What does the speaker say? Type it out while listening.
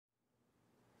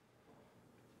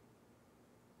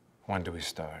When do we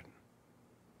start?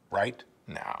 Right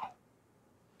now.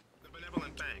 The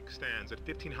Benevolent Bank stands at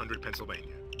 1500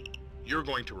 Pennsylvania. You're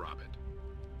going to rob it.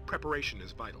 Preparation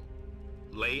is vital.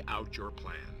 Lay out your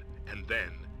plan, and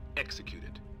then execute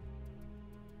it.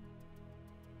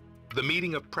 The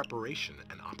meeting of preparation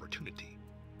and opportunity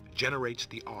generates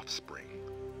the offspring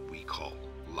we call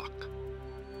luck.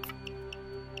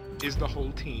 Is the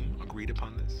whole team agreed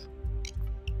upon this?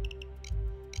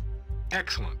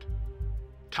 Excellent.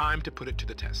 Time to put it to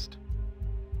the test.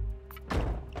 The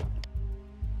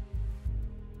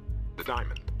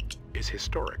diamond is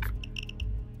historic.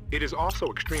 It is also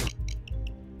extreme.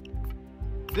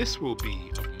 This will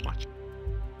be of much.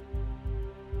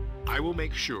 I will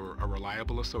make sure a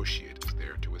reliable associate is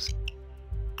there to assist.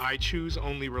 I choose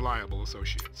only reliable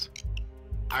associates.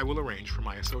 I will arrange for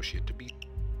my associate to be.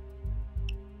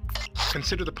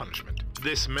 Consider the punishment.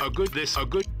 This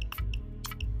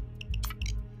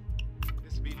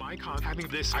be my having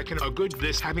this I can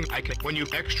when you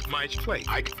extra my play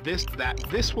this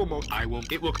will most I will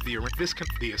it will the this can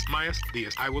this minus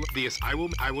this I will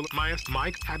minus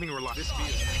my having rely this be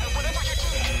and whatever you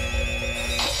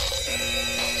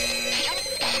do.